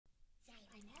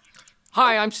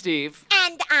Hi, I'm Steve.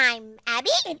 And I'm Abby.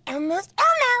 And Elmo's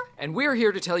Elmo. And we're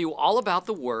here to tell you all about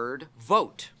the word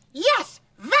vote. Yes,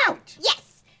 vote.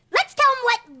 Yes. Let's tell them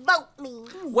what vote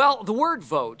means. Well, the word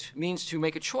vote means to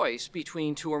make a choice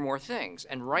between two or more things.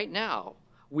 And right now,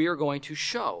 we are going to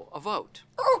show a vote.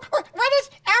 Oh, what is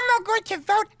Elmo going to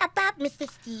vote about, Mr.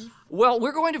 Steve? Well,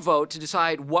 we're going to vote to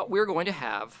decide what we're going to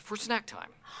have for snack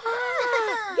time.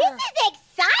 This is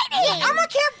exciting. Elmo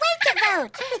can't wait to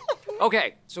vote.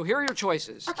 Okay, so here are your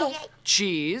choices. Okay.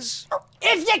 Cheese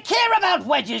If you care about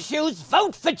wedge issues,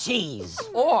 vote for cheese.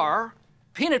 or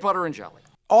peanut butter and jelly.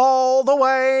 All the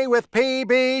way with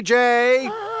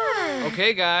PBJ.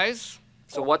 Okay, guys.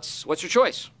 So what's your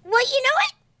choice? Well, you know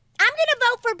what? I'm going to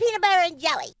vote for peanut butter and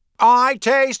jelly. I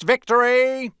taste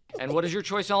victory. And what is your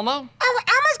choice, Elmo? Elmo's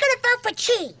going to vote for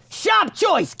cheese. Sharp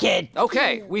choice, kid.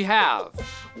 Okay, we have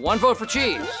one vote for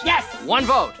cheese. Yes. One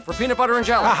vote for peanut butter and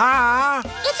jelly. Aha!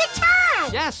 It's a tie.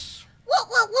 Yes. Well,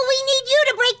 we need you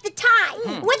to break the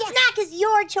tie. What snack is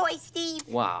your choice, Steve?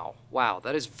 Wow,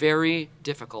 that is very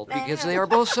difficult because they are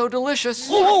both so delicious.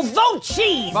 Oh, vote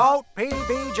cheese. Vote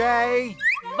PBJ.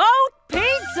 Vote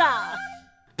pizza!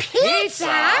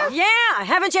 Pizza? Yeah,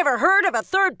 haven't you ever heard of a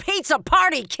third pizza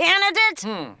party candidate?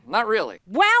 Not really.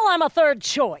 Well, I'm a third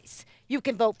choice. You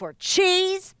can vote for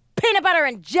cheese, peanut butter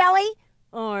and jelly,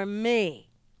 or me.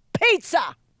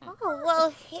 Pizza! Oh,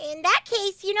 well, in that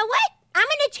case, you know what? I'm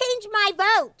going to change my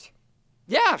vote.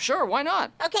 Yeah, sure, why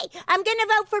not? Okay, I'm going to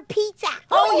vote for pizza.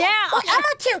 Oh, yeah! Oh, Elmo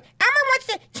too. Elmo wants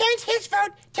to change his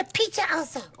vote to pizza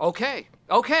also. Okay.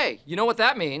 You know what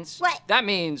that means? What? That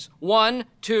means 1,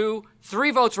 2,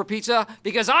 3 votes for pizza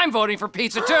because I'm voting for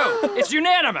pizza too. It's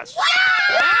unanimous.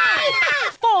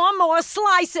 4 more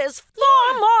slices!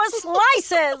 4 more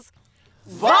slices!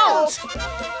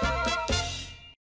 Vote!